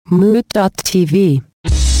Mood.tv.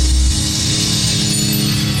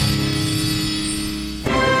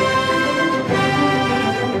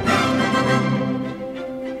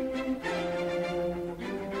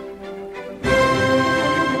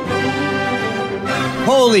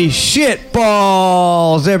 Holy shit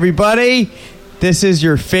balls, everybody. This is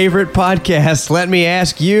your favorite podcast. Let me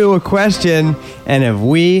ask you a question, and have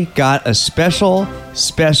we got a special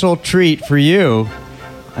treat for you?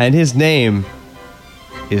 And his name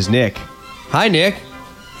is Nick. Hi, Nick.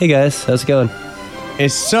 Hey guys, how's it going?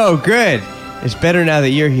 It's so good. It's better now that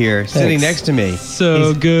you're here, sitting next to me.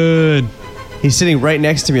 So good. He's sitting right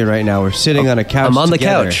next to me right now. We're sitting on a couch I'm on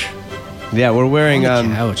together. the couch. Yeah, we're wearing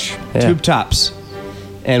Couch. tube tops.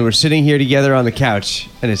 And we're sitting here together on the couch,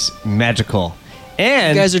 and it's magical.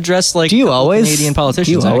 And You guys are dressed like Do you always Canadian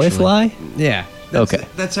politicians. Do you always actually. lie? yeah, Okay.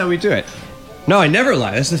 that's how we do it. No, I never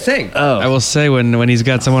lie. That's the thing. I will say when he's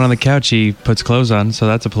got someone on the couch, he puts clothes on, so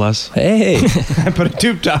that's a plus. Hey. I put a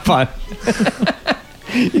tube top on.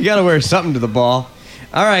 You got to wear something to the ball.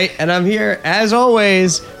 All right, and I'm here as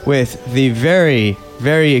always with the very,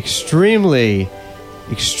 very extremely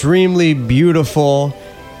beautiful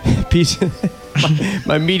piece.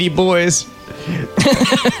 My meaty boys.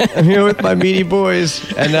 I'm here with my meaty boys,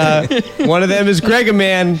 and one of them is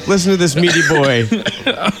Greg-a-Man. Listen to this meaty boy.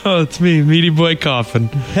 Oh, it's me, Meaty Boy Coffin.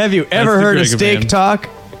 Have you ever the heard of Greg-a-Man. steak talk?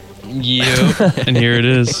 Yep. And here it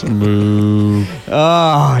is. Moo.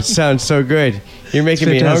 Oh, it sounds so good. You're making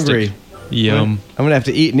me Fantastic. hungry. Yum. I'm gonna have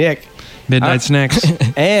to eat Nick. Midnight snacks.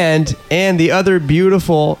 And the other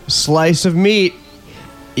beautiful slice of meat,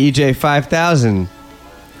 EJ 5000.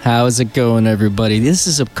 How's it going, everybody? This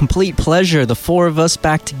is a complete pleasure. The four of us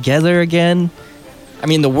back together again. I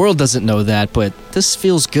mean, the world doesn't know that, but this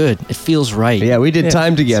feels good. It feels right. Yeah, we did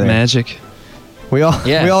time It's together. magic. We all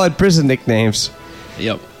Yeah. had prison nicknames.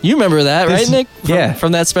 Yep. You remember that, This- right, Nick? yeah.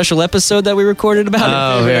 From that special episode that we recorded about it.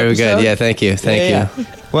 Oh, very good. Yeah, thank you. Thank you.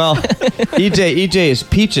 Well, EJ is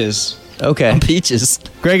Peaches. Okay. Peaches.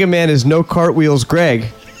 Greg-a-Man is No Cartwheels Greg.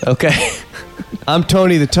 Okay. I'm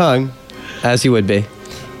Tony the Tongue. As you would be.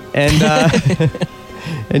 And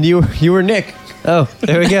and you were Nick. Oh,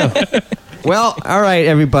 there we go. Well, all right,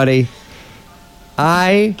 everybody.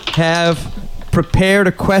 I have prepared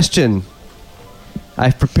a question.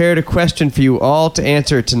 I've prepared a question for you all to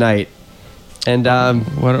answer tonight. And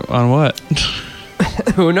What on what?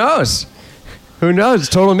 who knows? Who knows?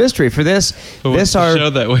 Total mystery for this. What's the show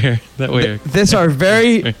that we're This our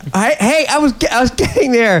very. I was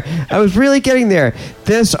getting there. I was really getting there.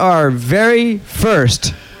 This our very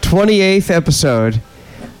first 28th episode.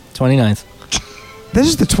 29th. This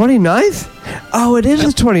is the 29th? Oh, it is the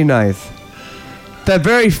 29th. The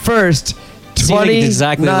very first 29th Seeming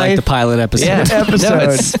exactly like the pilot episode. Yeah. episode. No,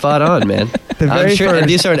 it's spot on, man. The very I'm sure, first. and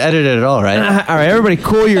these aren't edited at all, right? All right, everybody,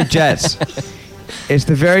 cool your jets. It's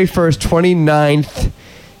the very first 29th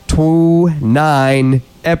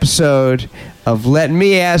episode of Let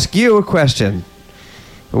Me Ask You a Question.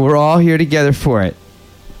 And we're all here together for it.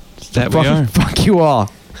 That we are. Fuck you all.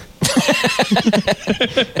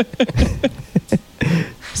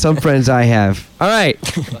 Some friends I have. All right.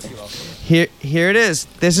 Here it is.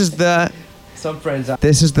 This is the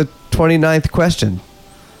 29th question.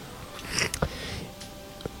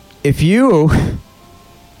 If you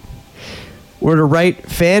were to write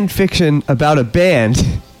fan fiction about a band,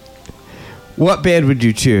 what band would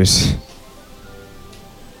you choose?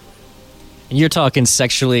 You're talking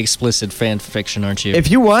sexually explicit fan fiction, aren't you?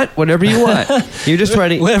 If you want, whatever you want. You're just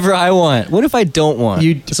writing. Whatever I want. What if I don't want?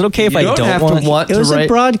 Is it okay if I don't have want? to want It to was a write.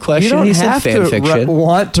 broad question. You don't He said have fan to fiction.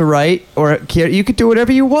 want to write or care. You could do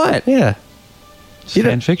whatever you want. Yeah. You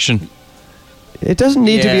fan don't- fiction. It doesn't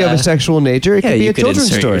need to be of Yeah. a sexual nature. It Yeah, could be you a could children's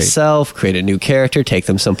insert story. yourself, create a new character, take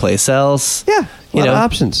them someplace else. Yeah, a You lot know, of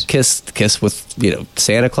options. Kiss with,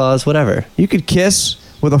 Santa Claus, whatever. You could kiss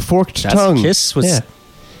with a forked tongue. Kiss was. Yeah.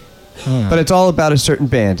 But it's all about a certain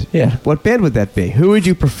band. Yeah. What band would that be? Who would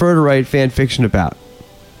you prefer to write fan fiction about?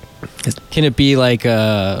 Can it be like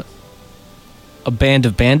a band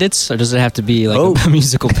of bandits, or does it have to be like Oh. a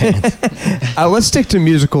musical band? Let's stick to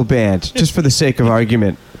musical band, just for the sake of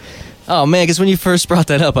argument. Oh man, because when you first brought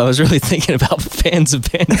that up, I was really thinking about fans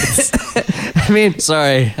of bandits. I mean,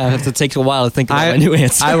 Sorry, I have to take a while to think about my new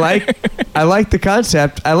answer. I like the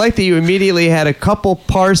concept. I like that you immediately had a couple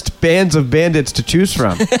parsed bands of bandits to choose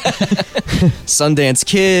from. Sundance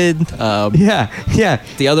Kid, Yeah.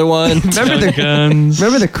 the other one, Remember the Guns.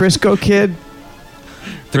 Remember the Crisco Kid?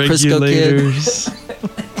 the Crisco Kid. Regulators.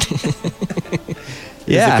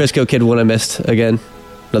 Yeah. Is the Crisco Kid one I missed again?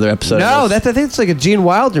 Another episode? No, of this? I think it's like a Gene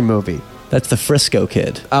Wilder movie. That's the Frisco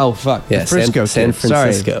Kid. Oh fuck, Yeah, the Frisco San kid.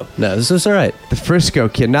 Sorry, Francisco. No, this is all right. the Frisco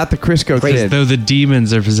kid, not the Crisco Crazy. kid. Though the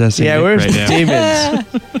demons are possessing Yeah, Nick where's right the now. demons?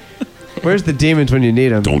 Where's the demons when you need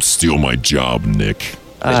them? Don't steal my job, Nick.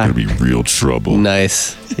 It's gonna be real trouble.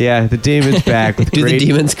 Nice. Yeah, the demons back with Do great. the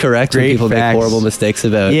demons correct when great people facts. make horrible mistakes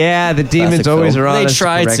about? Yeah, the demons Classic always film. are on They us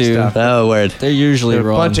try correct to. stuff. Oh, word. They're usually They're a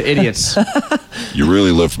wrong. bunch of idiots. You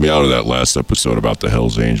really left me out of that last episode about the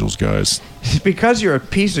Hells Angels, guys. It's because you're a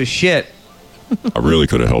piece of shit. I really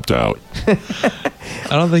could have helped out. I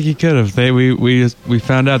don't think he could have. We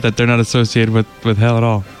found out that they're not associated with hell at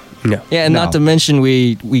all. No. Yeah, and No. not to mention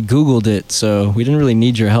we Googled it, so we didn't really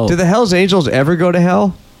need your help. Do the Hells Angels ever go to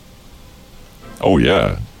hell? Oh,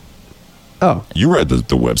 yeah. Oh, You read the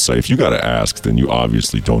website. If you got to ask, then you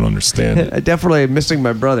obviously don't understand it. I definitely am missing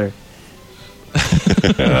my brother.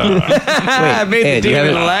 Wait, I made Ed, the you demon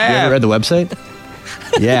haven't laugh. read the website?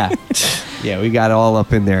 Yeah. Yeah, we got it all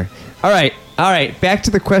up in there. All right. Back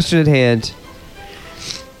to the question at hand.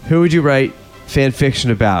 Who would you write fan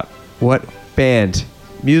fiction about? What band?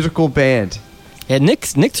 Musical band. Yeah, Nick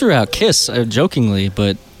threw out Kiss jokingly,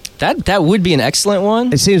 but that would be an excellent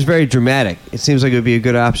one. It seems very dramatic. It seems like it would be a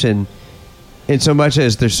good option in so much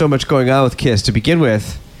as there's so much going on with Kiss to begin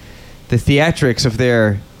with. The theatrics of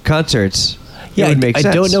their concerts. Yeah, it would make I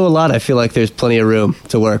sense. don't know a lot. I feel like there's plenty of room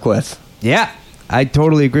to work with. Yeah, I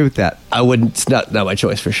totally agree with that. I wouldn't. It's not my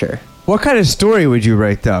choice for sure. What kind of story would you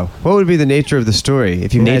write, though? What would be the nature of the story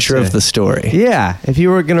if you had Nature to- of the story. Yeah, if you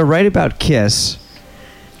were going to write about Kiss.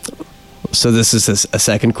 So this is a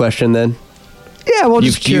second question then. Yeah, well,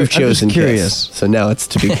 You've chosen curious. Kiss. So now it's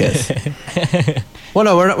to be Kiss. Well,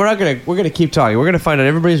 no, we're not gonna keep talking. We're gonna find out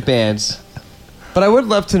everybody's bands. But I would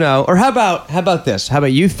love to know. Or how about this? How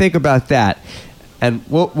about you think about that, and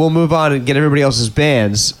we'll move on and get everybody else's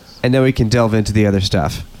bands, and then we can delve into the other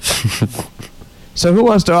stuff. So who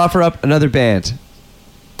wants to offer up another band?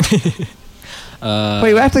 Wait,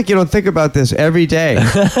 you act like you don't think about this every day.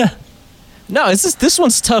 No, this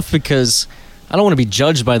one's tough because I don't want to be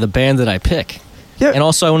judged by the band that I pick. Yeah. And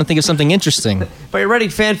also I want to think of something interesting. But you're writing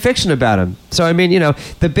fan fiction about them. So, I mean,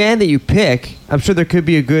 the band that you pick, I'm sure there could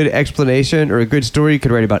be a good explanation or a good story you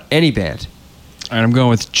could write about any band. All right, I'm going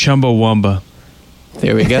with Chumbawamba.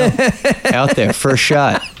 There we go. Out there, first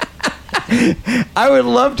shot. I would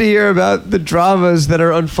love to hear about the dramas that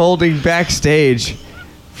are unfolding backstage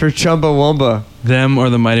for Chumbawamba. Them or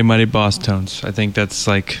the Mighty Mighty Boss Tones. I think that's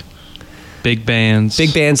like big bands.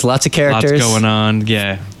 Big bands, lots of characters. Lots going on.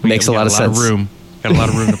 Yeah. Makes a lot of sense. room. Got a lot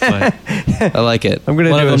of room to play. I like it. I'm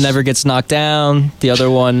gonna One do of a them never gets knocked down. The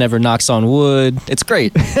other one never knocks on wood. It's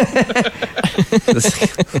great.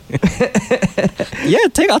 Yeah,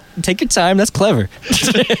 take your time. That's clever.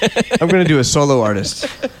 I'm gonna do a solo artist.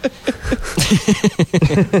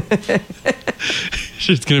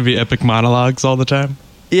 It's going to be epic monologues all the time.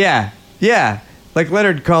 Yeah, like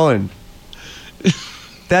Leonard Cohen.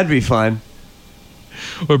 That'd be fun.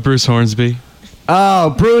 Or Bruce Hornsby. Oh,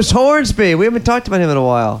 Bruce Hornsby. We haven't talked about him in a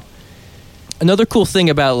while. Another cool thing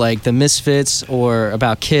about like the Misfits or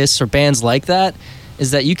about Kiss or bands like that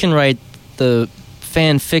is that you can write the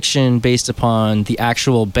fan fiction based upon the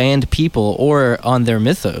actual band people or on their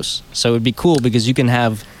mythos. So it would be cool because you can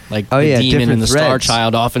have like Oh, the yeah, demon different and the Star threads.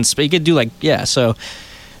 Child often speak. You could do like, yeah, so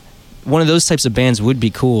one of those types of bands would be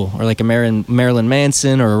cool, or like a Marilyn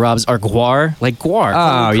Manson or a Gwar, like Gwar.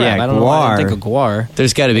 Oh, Holy crap, yeah, I don't know why I Gwar. didn't think of Gwar.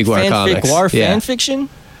 There's got to be Gwar comics. Gwar Yeah. fan fiction?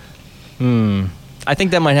 I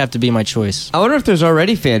think that might have to be my choice. I wonder if there's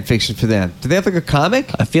already fan fiction for them. Do they have like a comic?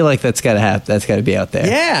 I feel like that's got to happen. That's got to be out there.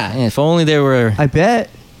 Yeah, Man, if only there were Google.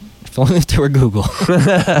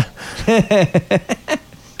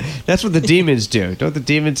 that's what the demons do. Don't the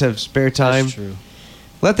demons have spare time? That's true.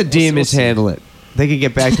 Let the demons see. handle it. They can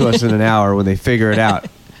get back to us in an hour when they figure it out.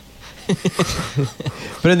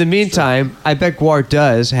 But in the meantime, I bet Gwar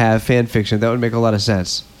does have fan fiction. That would make a lot of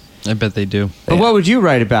sense. I bet they do. But what would you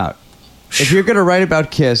write about? If you're going to write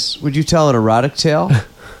about Kiss, would you tell an erotic tale?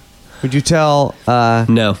 Would you tell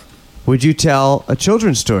No. Would you tell a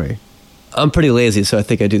children's story? I'm pretty lazy, so I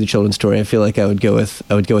think I do the children's story. I feel like I would go with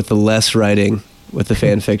the less writing with the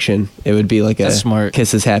fan fiction. It would be like a That's smart.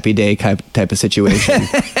 Kiss's Happy Day type of situation.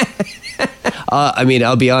 I mean,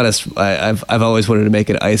 I'll be honest. I've always wanted to make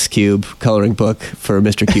an Ice Cube coloring book for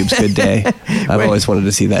Mr. Cube's Good Day. I've Wait. always wanted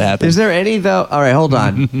to see that happen. Is there any, though? All right, hold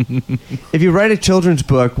on. If you write a children's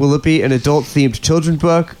book, will it be an adult-themed children's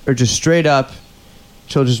book or just straight-up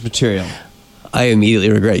children's material? I immediately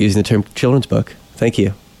regret using the term children's book. Thank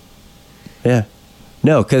you. Yeah.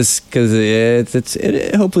 No, because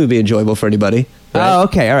it hopefully will be enjoyable for anybody. Right? Oh,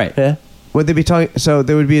 okay, all right. Yeah. Would they be talking? So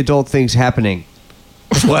there would be adult things happening.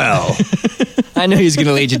 Well, I I knew he was going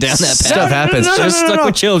to lead you down that path. Stuff happens. Should have stuck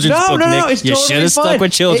with children's book, Nick. It's You totally should have stuck fine.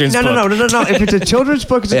 with children's book. No. If it's a children's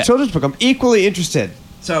book, it's Yeah. a children's book. I'm equally interested.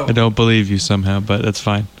 So I don't believe you somehow, but that's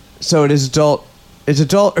fine. So it is adult. It's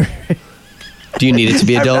adult. Do you need it to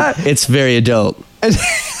be adult? not- It's very adult.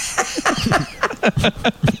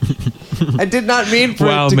 I did not mean for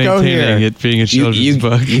While it to go maintaining here. it being a You, children's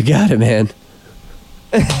book. you got it, man.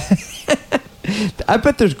 I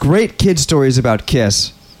bet there's great kid stories about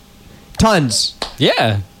Kiss. Tons.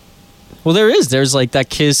 Yeah. Well, there is. There's like that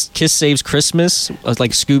Kiss Saves Christmas,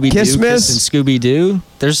 like Scooby-Doo, Kissmas? Kiss and Scooby-Doo.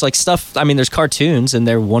 There's like stuff. I mean, there's cartoons and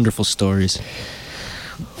they're wonderful stories.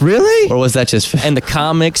 Really? Or was that just... And the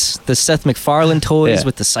comics, the Seth MacFarlane toys Yeah.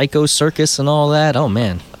 with the Psycho Circus and all that. Oh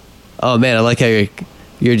man. Oh, man, I like how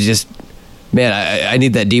you're just... Man, I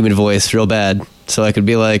need that demon voice real bad. So I could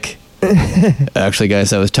be like... Actually, guys,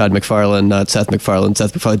 that was Todd McFarlane, not Seth MacFarlane.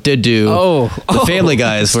 Seth MacFarlane did do the Family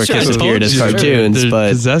Guys, where Kiss I appeared as told you. cartoons, They're but...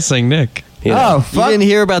 possessing Nick. You know, Oh, You fuck. didn't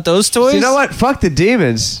hear about those toys? You know what? Fuck the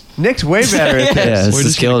demons. Nick's way better at this. Yeah, this We're is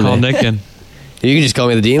just killing gonna call me. Nick in. You can just call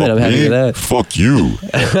me the demon. I'm happy Me? with that. Fuck you.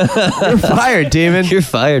 You're fired, demon. You're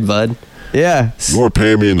fired, bud. Yeah. You weren't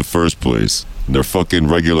paying me in the first place. They're fucking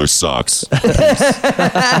regular socks.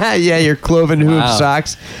 Yeah, your cloven hoof Wow.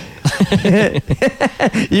 socks.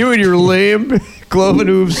 You and your lame cloven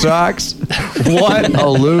hoof socks. What a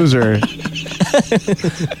loser.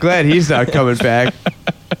 Glad he's not coming back.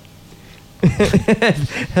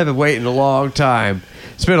 I've been waiting a long time.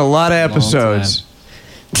 It's been a lot of episodes.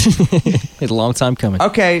 It's a long time coming.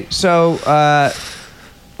 Okay, so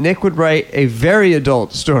Nick would write a very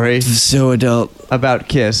adult story So adult. about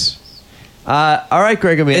Kiss. All right,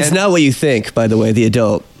 Gregor, man. It's not what you think, by the way, the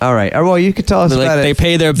adult. All right. Well, you could tell us They're about like, they it.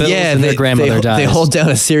 pay their bills and their grandmother dies. They hold down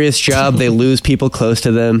a serious job. They lose people close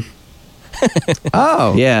to them.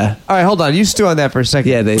 Oh. Yeah. All right, hold on. You stew on that for a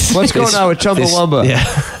second. Yeah. What's going on with Chumbawamba? Yeah.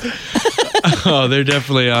 Oh, they're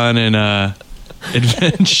definitely on an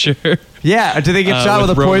adventure. Yeah. Do they get shot with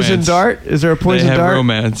a with poison romance. dart? Is there a poison They have dart?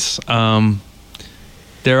 romance.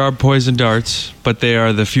 There are poison darts, but they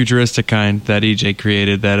are the futuristic kind that EJ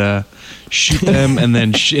created that shoot them and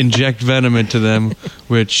then inject venom into them,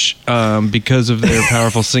 which, because of their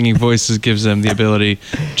powerful singing voices, gives them the ability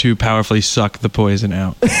to powerfully suck the poison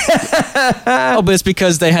out. Oh, but it's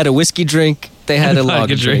because they had a whiskey drink. They had a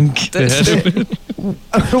lager drink. They had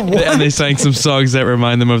and they sang some songs that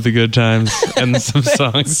remind them of the good times and some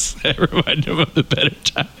songs that remind them of the better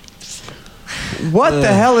times. What the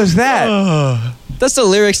hell is that? That's the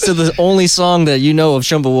lyrics to the only song that you know of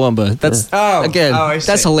Chumbawamba. That's again. I see.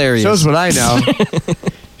 That's hilarious. Shows what I know.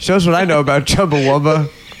 Shows what I know about Chumbawamba.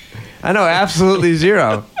 I know absolutely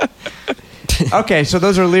zero. Okay, so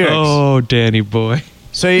those are lyrics. Oh, Danny boy.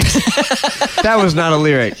 So that was not a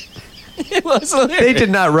lyric. It was hilarious. They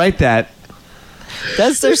did not write that.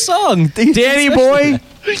 That's their song. Danny boy,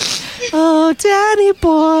 Oh, Danny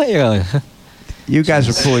boy. You're like, you guys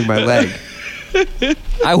are pulling my leg.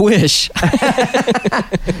 I wish.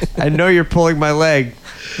 I know you're pulling my leg.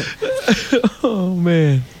 Oh,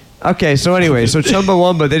 man. Okay, so anyway, so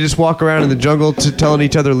Chumbawamba, they just walk around in the jungle telling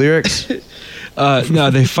each other lyrics.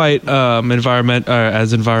 No, they fight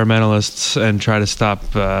as environmentalists and try to stop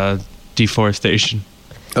deforestation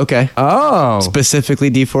Okay. Oh, Specifically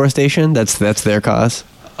deforestation. That's their cause.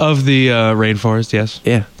 of the rainforest. Yes.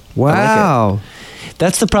 Yeah. wow.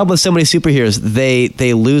 That's the problem with so many superheroes.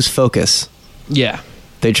 They lose focus. Yeah.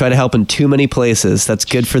 They try to help in too many places. That's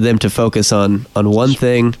good for them to focus on one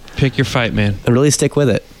thing Pick your fight, man. and really stick with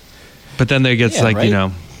it. But then there gets Yeah, like right? you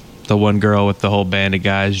know, the one girl with the whole band of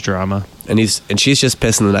guys drama. And she's just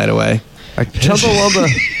pissing the night away. Chumbawamba.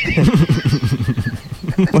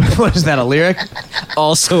 What is that, a lyric?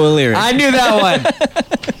 Also a lyric. I knew that one.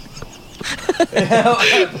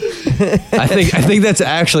 I think that's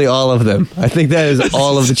actually all of them. I think that is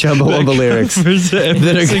all of the Chumbawamba lyrics. Every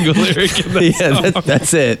single lyric in that Yeah,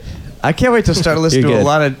 that's it. I can't wait to start listening You're to a good.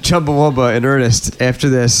 lot of Chumbawamba in earnest after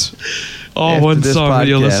this. all after one this song that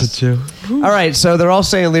you'll podcast. listen to. All right, so they're all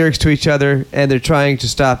saying lyrics to each other, and they're trying to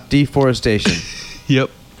stop deforestation. Yep.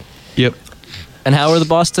 And how are the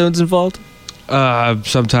Boss Tones involved?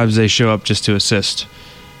 Sometimes they show up just to assist.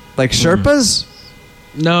 Like Sherpas?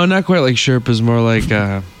 No, not quite like Sherpas. More like,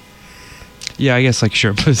 yeah, I guess like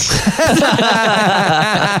Sherpas.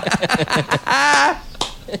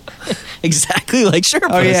 Exactly like Sherpas.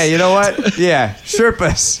 Oh, yeah, you know what? Yeah,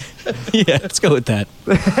 Sherpas. Yeah, let's go with that.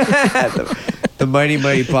 The mighty,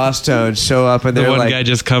 mighty Boss Tones show up, and The they're one like, guy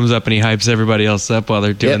just comes up and he hypes everybody else up while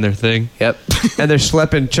they're doing Yep. their thing. Yep. and they're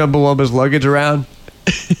schlepping Chumbawamba's luggage around.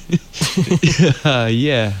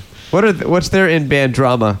 Yeah. What's their in-band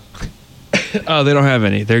drama? Oh, they don't have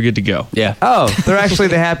any. They're good to go. Yeah. Oh, they're actually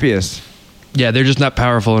the happiest. Yeah, they're just not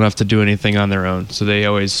powerful enough to do anything on their own, so they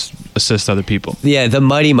always assist other people. Yeah, the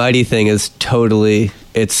Mighty Mighty thing is totally,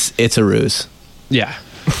 it's a ruse. Yeah.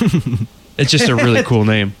 It's just a really cool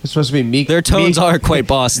name. It's supposed to be meek. Their tones meek, are quite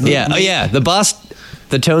boss. Yeah. Oh, yeah.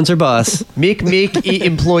 The tones are boss. meek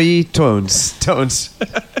employee tones.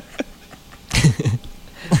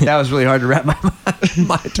 That was really hard to wrap my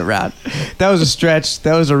mind around. That was a stretch.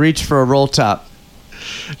 That was a reach for a roll top.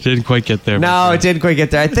 Didn't quite get there. No, it didn't quite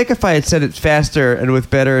get there. I think if I had said it faster and with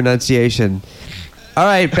better enunciation. All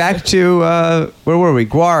right, back to where were we?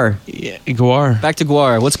 Guar. Yeah, Guar. Back to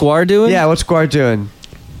Guar. What's Guar doing? Yeah, what's Guar doing?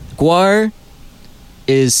 Guar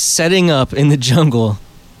is setting up in the jungle,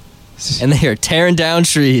 and they are tearing down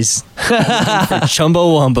trees for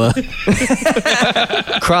Chumbawamba.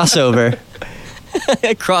 Crossover.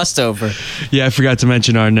 Crossover. Yeah, I forgot to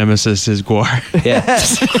mention our nemesis is Guar. Yeah.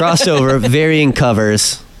 Crossover, varying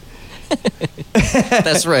covers.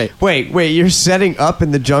 That's right. Wait, you're setting up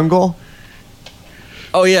in the jungle?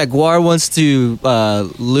 Oh yeah, Guar wants to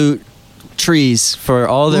loot trees for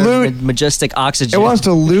all their Loot? majestic oxygen. It wants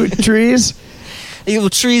to loot trees? Well,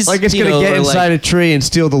 trees, Like it's going to get are inside a tree and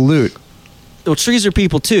steal the loot. well, trees are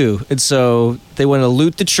people too, and so they want to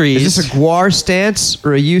loot the trees. Is this a Guar stance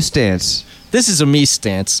or a you stance? This is a me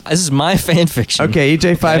stance. This is my fan fiction. Okay,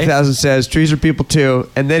 EJ 5000 says trees are people too,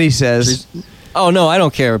 and then he says, Oh no, I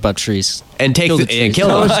don't care about trees. And take Kill the and trees. kill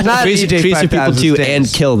No, them. it's not trees, EJ trees are people 5000 too, stance.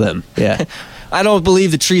 and kill them. Yeah. I don't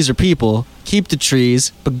believe the trees are people. Keep the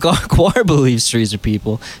trees, but Guar believes trees are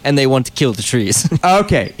people, and they want to kill the trees.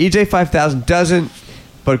 okay, EJ 5000 doesn't,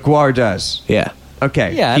 but Guar does. Yeah.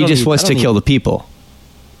 Okay. Yeah, I He don't just need- wants I to don't kill need- the people.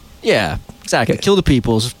 Yeah, exactly. Okay. Kill the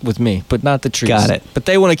peoples with me, but not the trees. Got it. But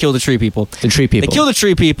they want to kill the tree people. The tree people. They kill the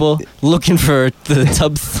tree people, looking for the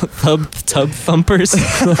tub thumpers.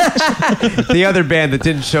 The other band that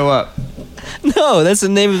didn't show up. No, that's the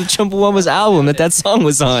name of the Chumbawamba's album that song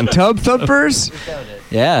was on. Tub Thumpers?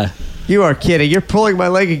 Yeah, You are kidding. You're pulling my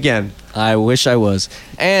leg again. I wish I was.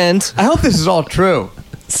 And I hope this is all true.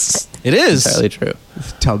 it is. Entirely true.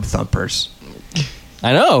 Tub Thumpers.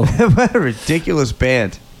 I know. What a ridiculous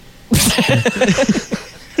band.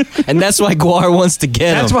 And that's why Guar wants to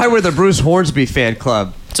get That's him. why we're the Bruce Hornsby fan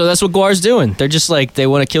club. So that's what Guar's doing. They're just like, they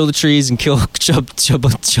want to kill the trees and kill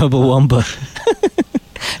Chumbawamba.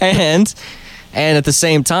 And at the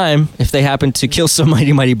same time, if they happen to kill some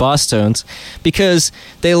Mighty Mighty Boss Tones, because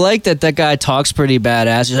they like that guy talks pretty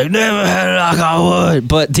badass. He's like, never had a knock on wood.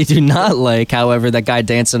 But they do not like, however, that guy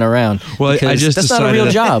dancing around. Well, I because just that's not a decided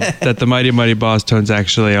real job. that the Mighty Mighty Boss Tones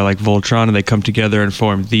actually are like Voltron, and they come together and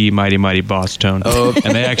form the Mighty Mighty Boss Tone. Oh,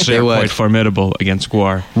 and they actually they are would. quite formidable against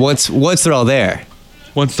Guar Once they're all there.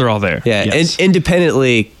 once they're all there. Yeah. Yes. And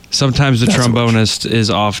independently. Sometimes the trombonist is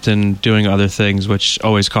often doing other things, which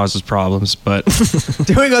always causes problems. But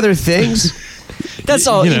Doing other things? That's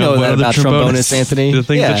all you know what that other about trombonists, Anthony. The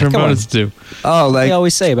things Yeah, that come on. trombonists do. Oh, They like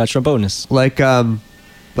always say about trombonists.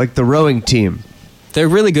 like the rowing team. They're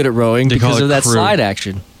really good at rowing They call because it of that crew. slide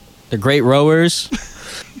action. They're great rowers.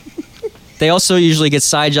 They also usually get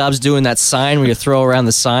side jobs doing that sign where you throw around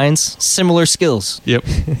the signs. Similar skills. Yep.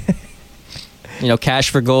 You know, cash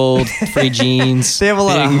for gold, free jeans. They have a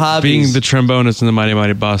lot of Being hobbies. the trombonist in the Mighty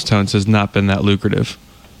Mighty Boss Tones has not been that lucrative.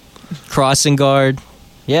 Crossing guard.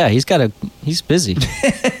 Yeah, he's busy.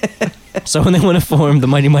 So when they want to form the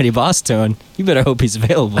Mighty Mighty Boss Tone, you better hope he's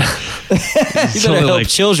available. You It's better only hope like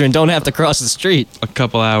children don't have to cross the street. a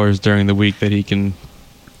couple hours during the week that he can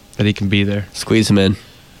be there. Squeeze them in.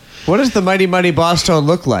 What does the Mighty Mighty Boss Tone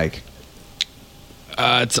look like?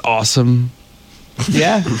 It's awesome.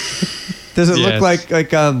 Yeah. Does it Yes. look like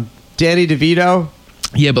Danny DeVito?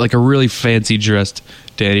 Yeah, but like a really fancy dressed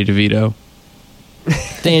Danny DeVito.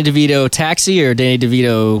 Danny DeVito taxi or Danny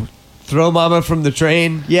DeVito? Throw Mama from the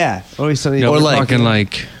train? Yeah. Always something. No, Or we're like- talking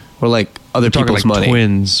like Or like other we're talking people's like money.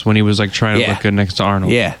 twins when he was like trying to Yeah. look good next to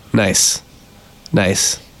Arnold. Yeah. Nice.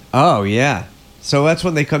 Oh yeah. So that's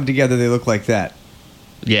when they come together. They look like that.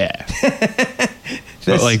 Yeah. But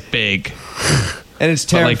This- like big. and it's But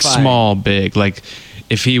terrifying. like small, big. Like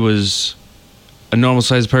if he was a normal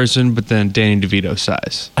sized person, but then Danny DeVito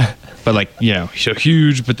size. But like, you know, so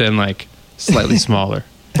huge, but then like slightly smaller.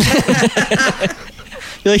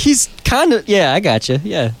 You're like, he's kind of, yeah, I got you.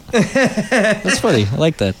 Yeah. That's funny. I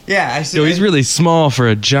like that. Yeah, I see. So he's really small for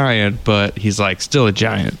a giant, but he's like still a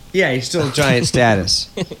giant. Yeah, he's still giant status.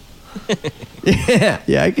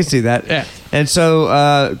 yeah, I can see that. Yeah. And so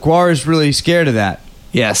Guar is really scared of that.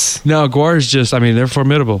 Yes. No, Guar's just, I mean, they're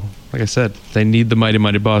formidable. Like I said, they need the Mighty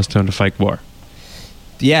Mighty Boss Tone to fight Guar.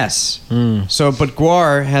 Yes. So, but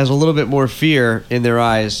Guar has a little bit more fear in their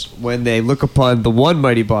eyes when they look upon the one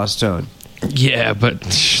mighty boss stone. Yeah, but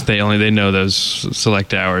they know those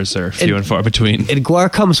select hours are few and far between. And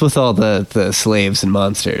Guar comes with all the slaves and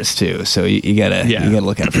monsters too, so you gotta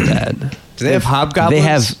look out for that. Do they have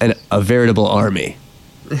hobgoblins? They have a veritable army.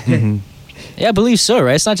 Yeah, I believe so,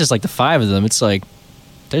 right? It's not just like the 5 of them. It's like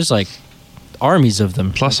there's like armies of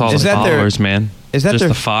them. Plus all Is the that their- followers, man. Is that just their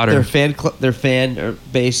the fodder? Their fan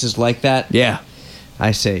base is like that? Yeah,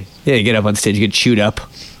 I see. yeah. You get up on stage, you get chewed up.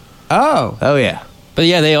 Oh. Oh yeah. But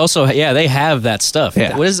yeah, they also they have that stuff.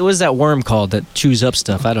 Yeah. What is that worm called that chews up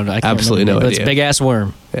stuff? I don't know. I can't Absolutely remember no the name, but idea. It's a big ass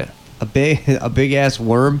worm. Yeah. A big ass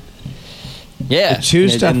worm? Yeah, It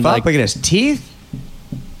chews And- stuff and, up like it has teeth?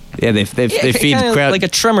 Yeah, they feed kinda crowd like a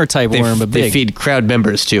tremor type they, worm, but they big. feed crowd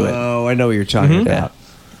members to it. Oh, I know what you're talking about.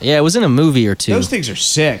 Yeah, it was in a movie or two. Those things are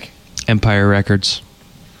sick. Empire Records.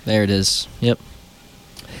 There it is. Yep.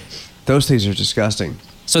 Those things are disgusting.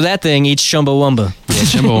 So that thing eats Chumbawamba. Yeah,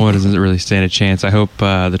 Chumbawamba doesn't really stand a chance. I hope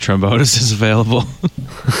the trombonist is available.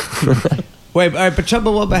 Wait, all right, but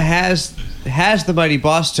Chumbawamba has the mighty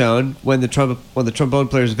boss tone when the trombone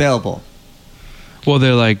player is available. Well,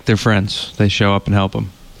 they're friends. They show up and help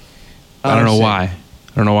him. I don't know see. why.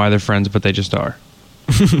 I don't know why they're friends, but they just are.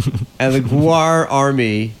 And the Guar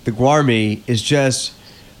army, the Guarmy, is just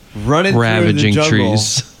running Ravaging through the jungle,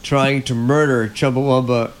 trees. trying to murder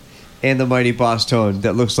Chumbawamba and the mighty boss tone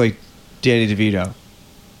that looks like Danny DeVito.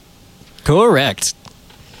 Correct.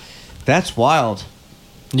 That's wild.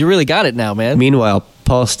 You really got it now, man. Meanwhile,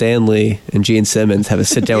 Paul Stanley and Gene Simmons have a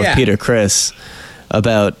sit down Yeah. with Peter Criss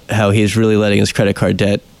about how he's really letting his credit card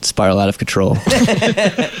debt spiral out of control.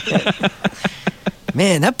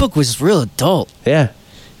 Man, that book was real adult. Yeah.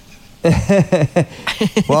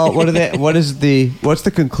 Well, what's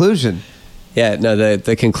the conclusion? Yeah, no,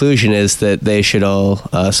 the conclusion is that they should all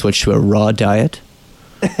switch to a raw diet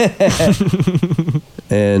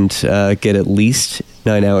and get at least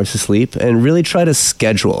 9 hours of sleep and really try to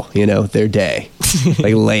schedule, their day.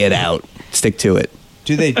 Like lay it out, stick to it.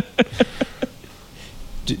 Do they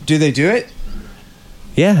do they do it?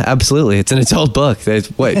 Yeah, absolutely. It's an adult book.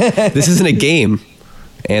 This isn't a game,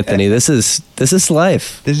 Anthony. This is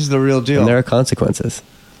life. This is the real deal. And there are consequences.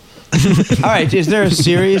 All right, is there a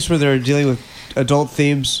series where they're dealing with adult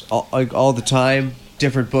themes all the time?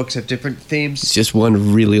 Different books have different It's themes. just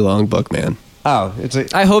one really long book, man. Oh, it's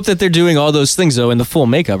like I hope that they're doing all those things though in the full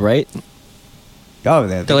makeup, right?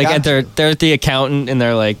 they're They're like they're at the accountant and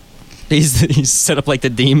they're like he's set up like the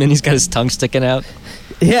demon. He's got his tongue sticking out.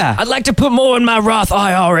 yeah. I'd like to put more in my Roth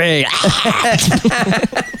IRA.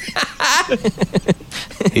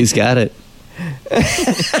 He's got it.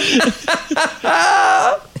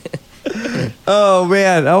 Oh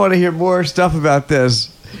man, I want to hear more stuff about this.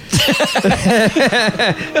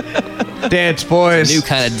 Dance boys. New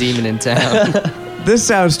kind of demon in town. This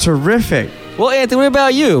sounds terrific. Well, Anthony, what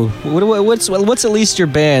about you? What's at least your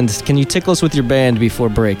band? Can you tickle us with your band before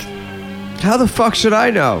break? How the fuck should I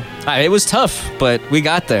know? It was tough, but we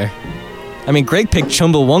got there. I mean, Greg picked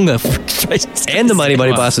Chumbawamba And the Mighty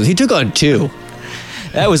Mighty Bosses. He took on 2.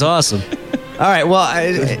 That was awesome. All right, well,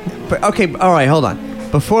 okay, all right, hold on.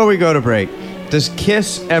 Before we go to break, does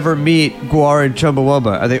Kiss ever meet Guar and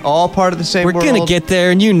Chumbawamba? Are they all part of the same We're world? gonna get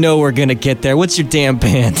there, and you know we're gonna get there. What's your damn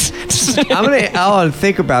band? I'll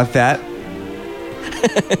think about that,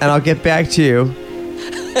 and I'll get back to you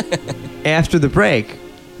after the break.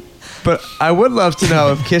 But I would love to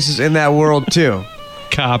know if Kiss is in that world too.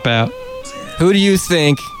 Cop out. Who do you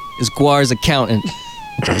think is Guar's accountant?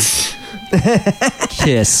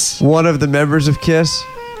 Kiss. One of the members of Kiss.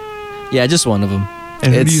 Yeah, just one of them.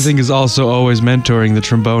 And who do you It's- think is also always mentoring the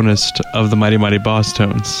trombonist of the Mighty Mighty Boss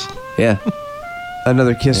Tones? Yeah,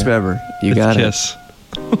 Another Kiss member. you It's got it. Kiss.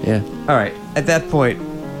 Yeah. All right. At that point,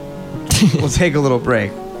 we'll take a little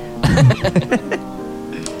break.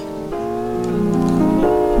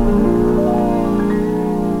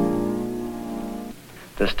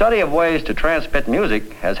 The study of ways to transmit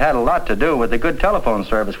music has had a lot to do with the good telephone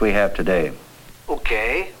service we have today.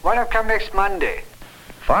 Okay. Why not come next Monday?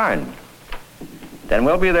 Fine. Then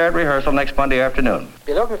we'll be there at rehearsal next Monday afternoon.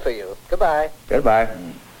 Be looking for you. Goodbye. Goodbye.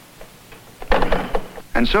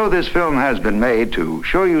 And so this film has been made to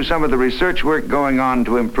show you some of the research work going on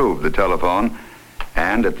to improve the telephone.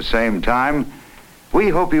 And at the same time, we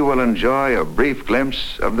hope you will enjoy a brief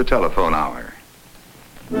glimpse of the telephone hour.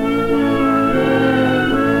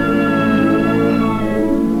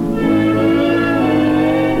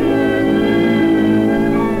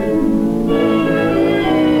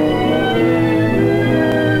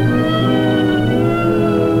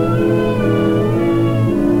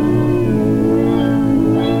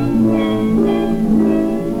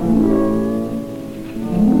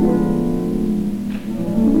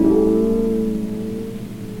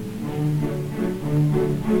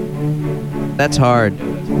 That's hard.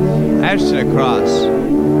 I have to sit across.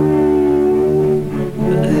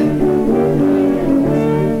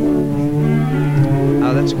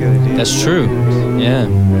 Oh, that's a good idea. That's true. Yeah.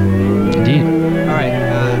 Indeed. All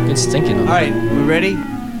right. Good stinking. All right. We ready?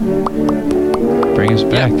 Bring us Yeah,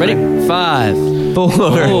 back. ready? 5, 4,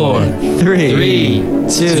 3,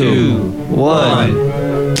 2, 1.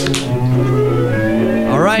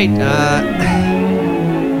 All right.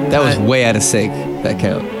 That was way out of sync. That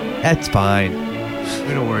count. That's fine.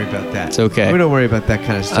 We don't worry about that. It's okay. We don't worry about that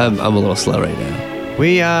kind of stuff. I'm a little slow right now.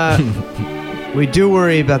 We do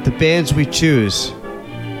worry about the bands we choose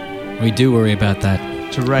We do worry about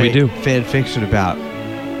that. to write We do. fan fiction about.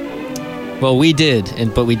 Well, we did,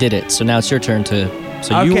 but we did it. So now it's your turn to.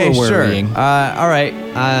 So you were worrying. Sure. All right.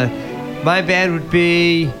 My band would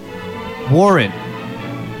be Warrant.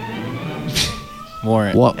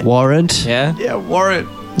 Warrant. Warrant? Yeah. Yeah, Warrant.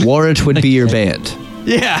 Warrant would be your band.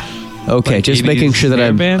 Yeah. Okay, Like just 80s making sure that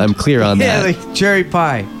hair band? I'm clear on Yeah, that. like cherry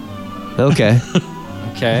pie. Okay.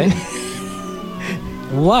 Okay.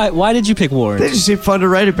 Why did you pick Warrant? They just seem fun to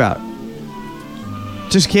write about.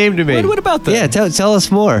 Just came to me. What about them? Yeah, tell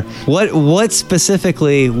us more. What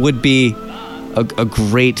specifically would be a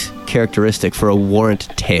great characteristic for a Warrant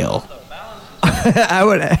tale? I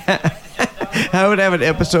would have an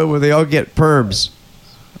episode where they all get perms.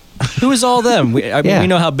 Who is all them? We Yeah.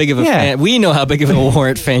 know how big of a Yeah. fan. We know how big of a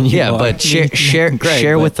Warrant fan you Yeah, are. but share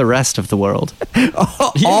Great, with the rest of the world.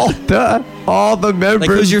 all the members.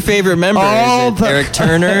 Like, who's your favorite member? All Is it the- Eric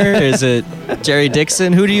Turner? Is it Jerry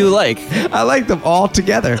Dixon? Who do you like? I like them all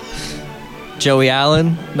together. Joey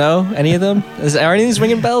Allen? No? Any of them? Are any of these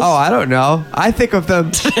ringing bells? Oh, I don't know. I think of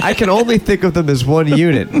them. I can only think of them as one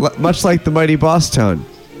unit, much like the Mighty Boss Tone.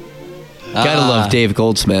 Gotta love Dave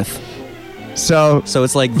Goldsmith. So So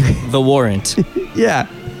it's like the Warrant. yeah,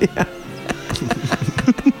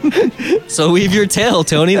 So weave your tale,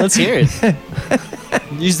 Tony. Let's hear it.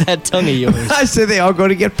 Use that tongue of yours. I say they all go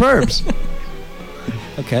to get perms.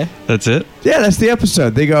 Okay. That's it? Yeah, that's the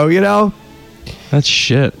episode. They go, That's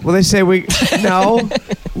shit. well, they say no.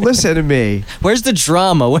 Listen to me. Where's the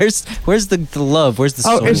drama? Where's the love? Where's the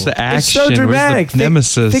Oh, soul? it's the It's action? so Where's the dramatic.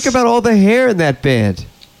 nemesis? Think about all the hair in that band.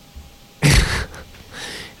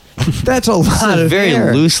 That's a lot It's a of very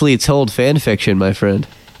hair. loosely told fan fiction, my friend.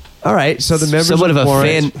 All right, so the members Somewhat of a Warrant-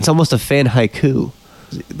 fan. It's almost a fan haiku.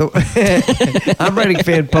 I'm writing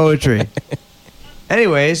fan poetry.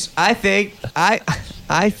 Anyways, I think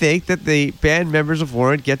that the band members of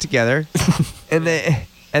Warrant get together and they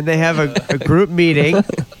have a group meeting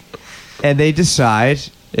and they decide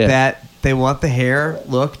Yeah. that they want the hair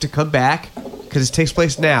look to come back because it takes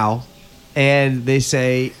place now, and they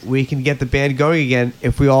say we can get the band going again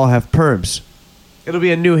if we all have perms. It'll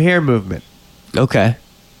be a new hair movement. Okay.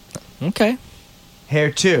 Okay.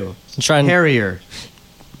 Hair 2. Try and Hairier.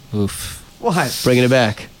 oof. What? Bringing it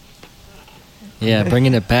back. Yeah,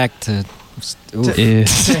 bringing it back to. Oof. Eh.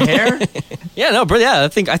 To hair? Yeah, no, but yeah,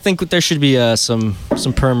 I think there should be some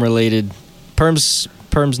perm related.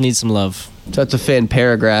 Perms need some love. So that's a fan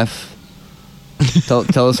paragraph.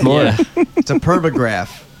 Tell us more. Yeah. It's a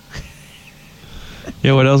permagraph.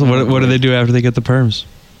 Yeah, what else? What do they do after they get the perms?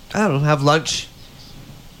 I don't know, have lunch.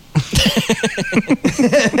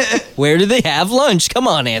 Where do they have lunch? Come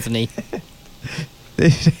on, Anthony. They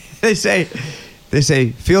say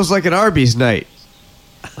feels like an Arby's night.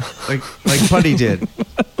 Like Putty did.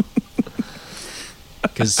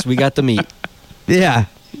 Because we got the meat. Yeah.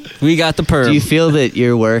 We got the perm. Do you feel that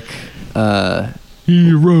your work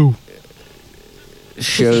Hero.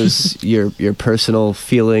 shows your personal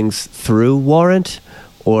feelings through Warrant,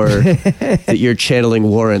 or that you're channeling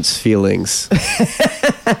Warrant's feelings?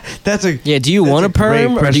 That's a Yeah, do you want a great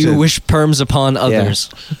perm, or do you question. wish perms upon others?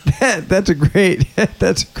 That's a great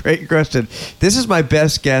question. This is my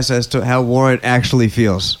best guess as to how Warrant actually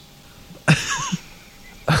feels.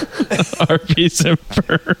 Arby's and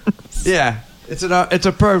perms. Yeah. It's an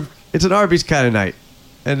Arby's kind of night.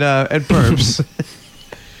 And perms.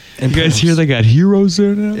 You guys hear they got heroes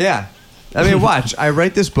there now? Yeah. I mean, watch. I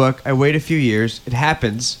write this book. I wait a few years. It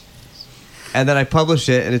happens. And then I publish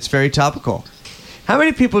it, and it's very topical. How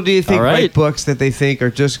many people do you think All right. write books that they think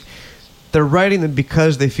are just... They're writing them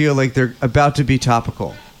because they feel like they're about to be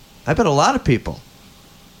topical? I bet a lot of people.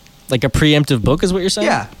 Like a preemptive book is what you're saying?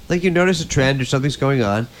 Yeah. Like you notice a trend or something's going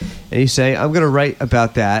on, and you say, I'm going to write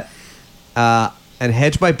about that and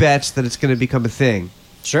hedge my bets that it's going to become a thing.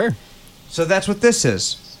 Sure. So that's what this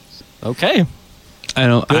is. Okay. I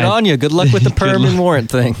don't. Good on you. Good luck with the Good perm luck. and warrant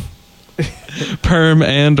thing. Perm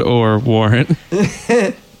and or Warrant.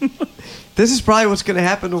 This is probably what's going to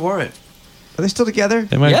happen to Warrant. Are they still together?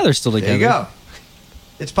 They might. Yeah, they're still together. There you go.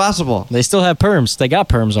 It's possible. They still have perms. They got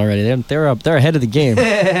perms already. They're ahead of the game.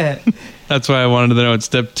 That's why I wanted to know what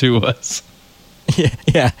step 2 was.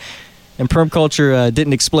 Yeah. And perm culture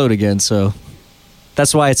didn't explode again, so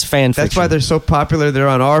that's why it's fan fiction. That's why they're so popular. They're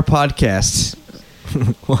on our podcasts.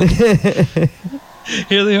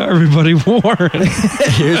 Here they are, everybody. Warren.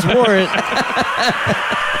 Here's Warren.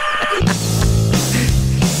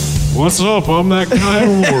 What's up? I'm that guy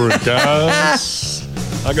Warren, guys.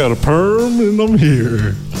 I got a perm and I'm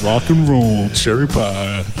here. Rock and roll, cherry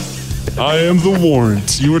pie. I am the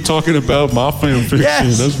Warrant. You were talking about my fan fiction.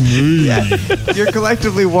 Yes. That's me. Yeah. You're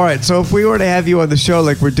collectively Warrant. So if we were to have you on the show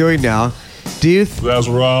like we're doing now, do you That's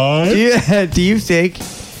right. do you think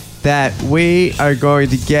that we are going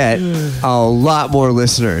to get a lot more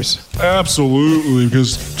listeners? Absolutely,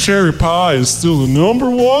 because Cherry Pie is still the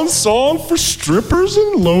 #1 song for strippers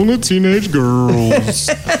and lonely teenage girls.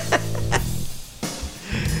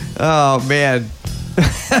 Oh, man.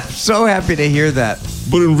 I'm so happy to hear that.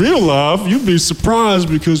 But in real life, you'd be surprised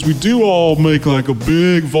because we do all make like a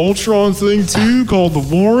big Voltron thing too called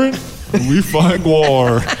the Warrant. And we fight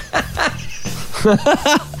Guar.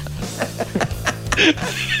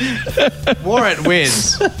 Warrant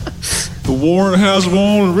wins. The Warrant has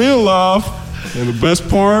won in real life. And the best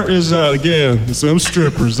part is that, again, it's them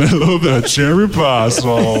strippers. They love that Cherry Pie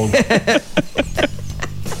song.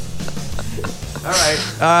 All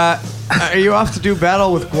right. Are you off to do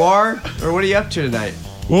battle with Guar? Or what are you up to tonight?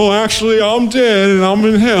 Well, actually, I'm dead and I'm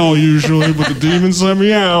in hell usually, but the demons let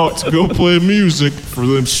me out to go play music for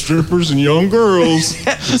them strippers and young girls.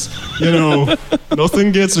 You know,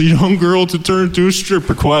 nothing gets a young girl to turn into a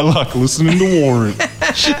stripper quite like listening to Warren.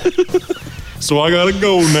 So I gotta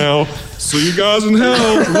go now. So you guys in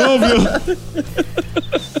hell. Love you.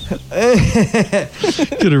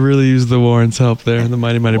 Could have really used the Warren's help there. The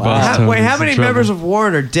Mighty Mighty Boss Tones. Wait, how in many trouble. members of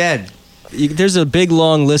Warrant are dead? There's a big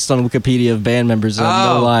long list on Wikipedia of band members. Oh.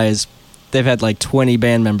 No lies. They've had like 20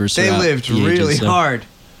 band members. They throughout lived the ages, really so- hard.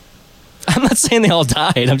 I'm not saying they all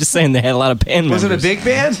died. I'm just saying they had a lot of band Was members. it a big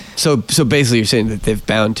band? So basically, you're saying that they've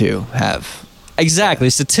bound to have. Exactly.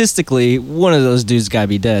 Statistically, one of those dudes got to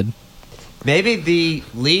be dead. Maybe the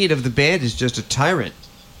lead of the band is just a tyrant.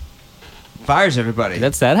 Fires everybody.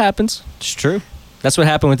 That happens. It's true. That's what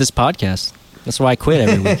happened with this podcast. That's why I quit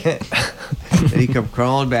every week. And he come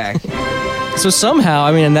crawling back. So somehow,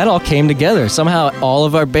 I mean, and that all came together. Somehow, all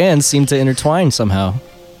of our bands seem to intertwine somehow.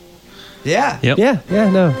 Yeah. Yep. Yeah,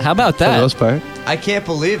 no. How about For the that? most part. I can't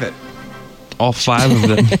believe it. All 5 of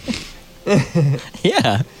them.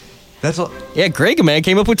 Yeah. That's all. Yeah, Greg Man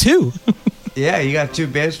came up with 2. Yeah, you got 2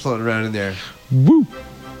 bands floating around in there. Woo.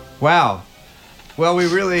 Wow. Well, we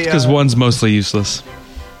really Because one's mostly useless.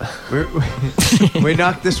 we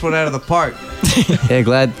knocked this one out of the park. Yeah,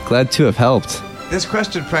 glad to have helped. This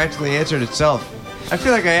question practically answered itself. I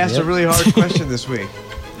feel like I asked a really hard question this week.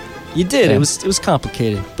 You did. Yeah. It was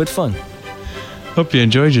complicated, but fun. Hope you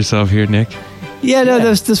enjoyed yourself here, Nick. Yeah, no,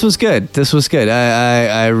 this was good. This was good.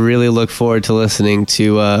 I really look forward to listening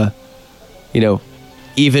to,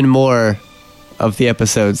 even more of the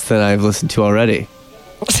episodes than I've listened to already.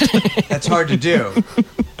 That's hard to do.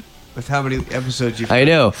 With how many episodes you've I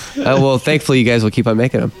know. Well, thankfully, you guys will keep on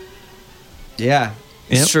making them. Yeah.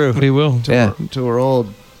 It's true. We will. Yeah. Until we're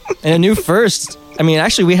old. And a new first. I mean,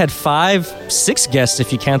 actually, we had 6 guests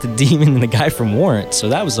if you count the demon and the guy from Warrant. So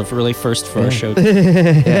that was a really first for our show.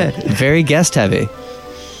 Very guest heavy.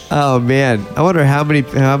 Oh man, I wonder how many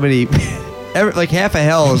like half of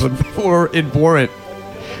hell is in Warrant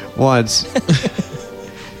once.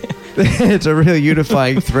 It's a real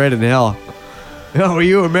unifying thread in hell. Oh, are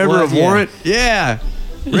you a member What? of Yeah. Warrant? Yeah.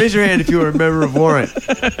 Raise your hand if you are a member of Warrant.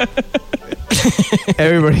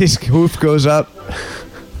 Everybody's hoof goes up.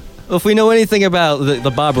 Well, if we know anything about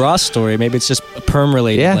the Bob Ross story, maybe it's just perm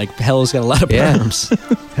related. Yeah. Like Hell's got a lot of Yeah. perms.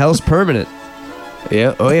 Hell's permanent.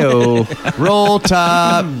 Yeah. Oh, yo. Roll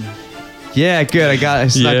top. Yeah, good. I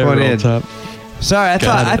snuck one roll in. top. Sorry,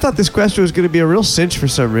 I thought this question was going to be a real cinch for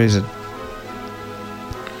some reason.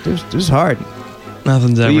 It was hard.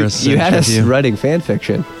 Nothing's ever you a cinch had with us you. writing fan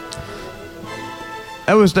fiction.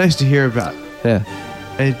 That was nice to hear about. Yeah.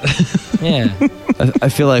 Yeah. I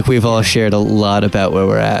feel like we've all shared a lot about where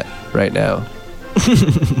we're at right now.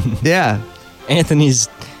 Yeah. Anthony's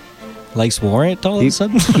likes Warrant all of a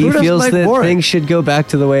sudden. He doesn't feels like that Warrant? things should go back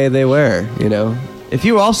to the way they were, If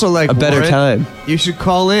you also like a better Warrant, time. you should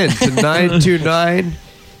call in to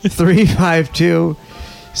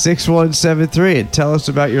 929-352-6173 and tell us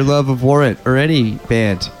about your love of Warrant or any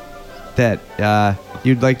band that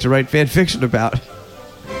you'd like to write fan fiction about.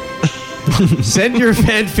 Send your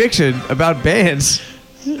fan fiction about bands.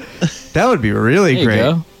 That would be really There you great.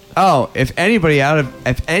 go. Oh, if anybody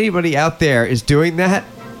out there is doing that,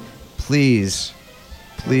 please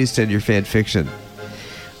send your fan fiction.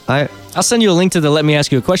 I'll send you a link to the Let Me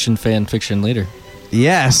Ask You a Question fan fiction later.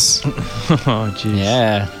 Yes. Oh, jeez.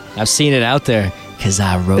 Yeah, I've seen it out there because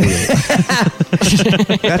I wrote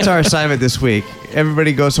it. That's our assignment this week.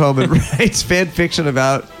 Everybody goes home and writes fan fiction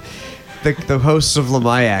about the hosts of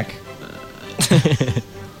Lamayak.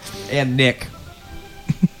 And Nick.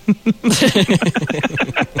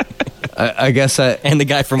 I guess and the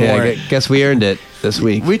guy from Warren. I guess we earned it this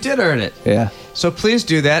week. We did earn it. Yeah. So please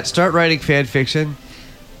do that. Start writing fan fiction.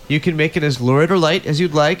 You can make it as lurid or light as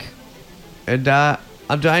you'd like. And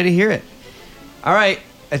I'm dying to hear it. All right.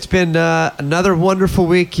 It's been another wonderful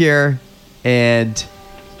week here. And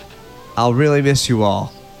I'll really miss you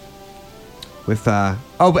all. With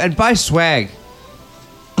and buy swag.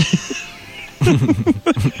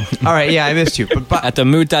 All right, yeah, I missed you. But At the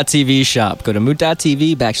Mood.tv shop. Go to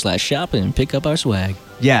Mood.tv/shop and pick up our swag.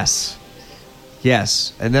 Yes.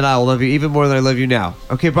 Yes. And then I'll love you even more than I love you now.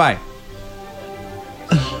 Okay, bye.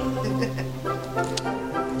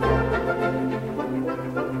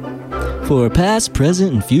 For past,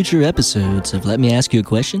 present, and future episodes of Let Me Ask You a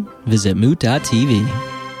Question, visit Mood.tv.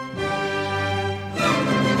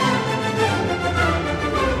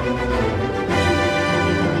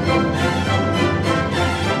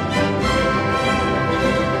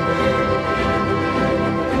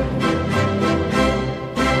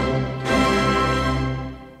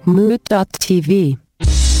 Mood.tv.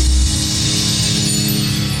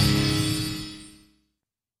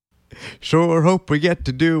 Sure hope we get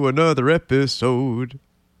to do another episode.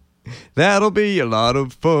 That'll be a lot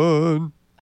of fun.